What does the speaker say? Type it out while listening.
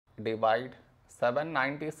divide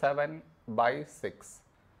 797 by 6.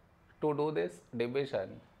 To do this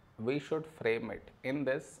division, we should frame it in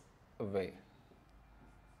this way.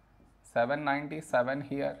 797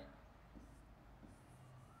 here,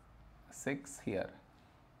 6 here.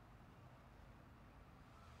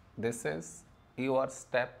 This is your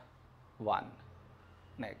step 1.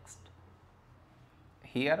 Next,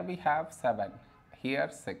 here we have 7, here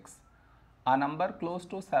 6. A number close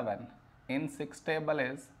to 7 in 6 table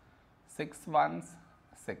is 6 ones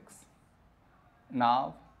 6.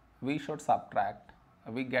 Now we should subtract,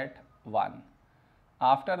 we get 1.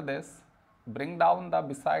 After this, bring down the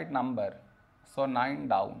beside number, so 9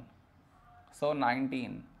 down, so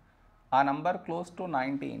 19. A number close to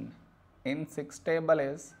 19 in 6 table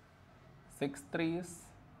is 6 threes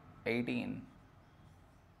 18.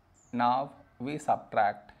 Now we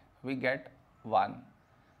subtract, we get 1.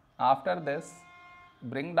 After this,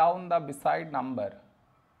 bring down the beside number,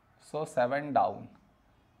 so 7 down,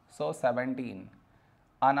 so 17.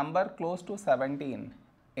 A number close to 17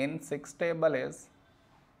 in 6 table is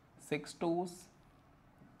 6 twos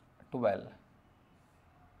 12.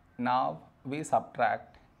 Now we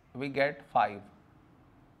subtract, we get 5.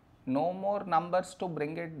 No more numbers to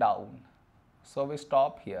bring it down, so we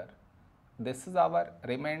stop here. This is our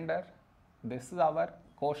remainder, this is our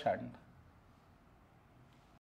quotient.